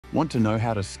Want to know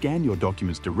how to scan your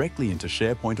documents directly into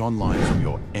SharePoint Online from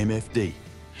your MFD?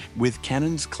 With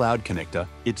Canon's Cloud Connector,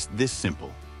 it's this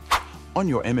simple. On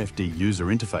your MFD user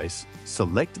interface,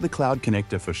 select the Cloud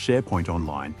Connector for SharePoint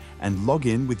Online and log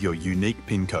in with your unique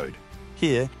PIN code.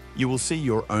 Here, you will see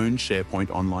your own SharePoint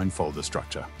Online folder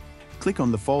structure. Click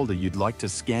on the folder you'd like to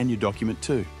scan your document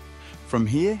to. From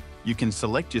here, you can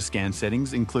select your scan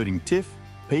settings including TIFF,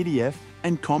 PDF,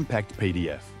 and Compact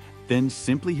PDF. Then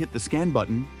simply hit the scan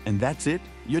button and that's it,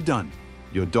 you're done.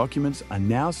 Your documents are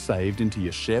now saved into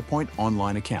your SharePoint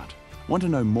Online account. Want to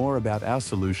know more about our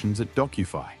solutions at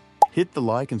Docufy? Hit the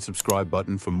like and subscribe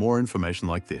button for more information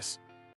like this.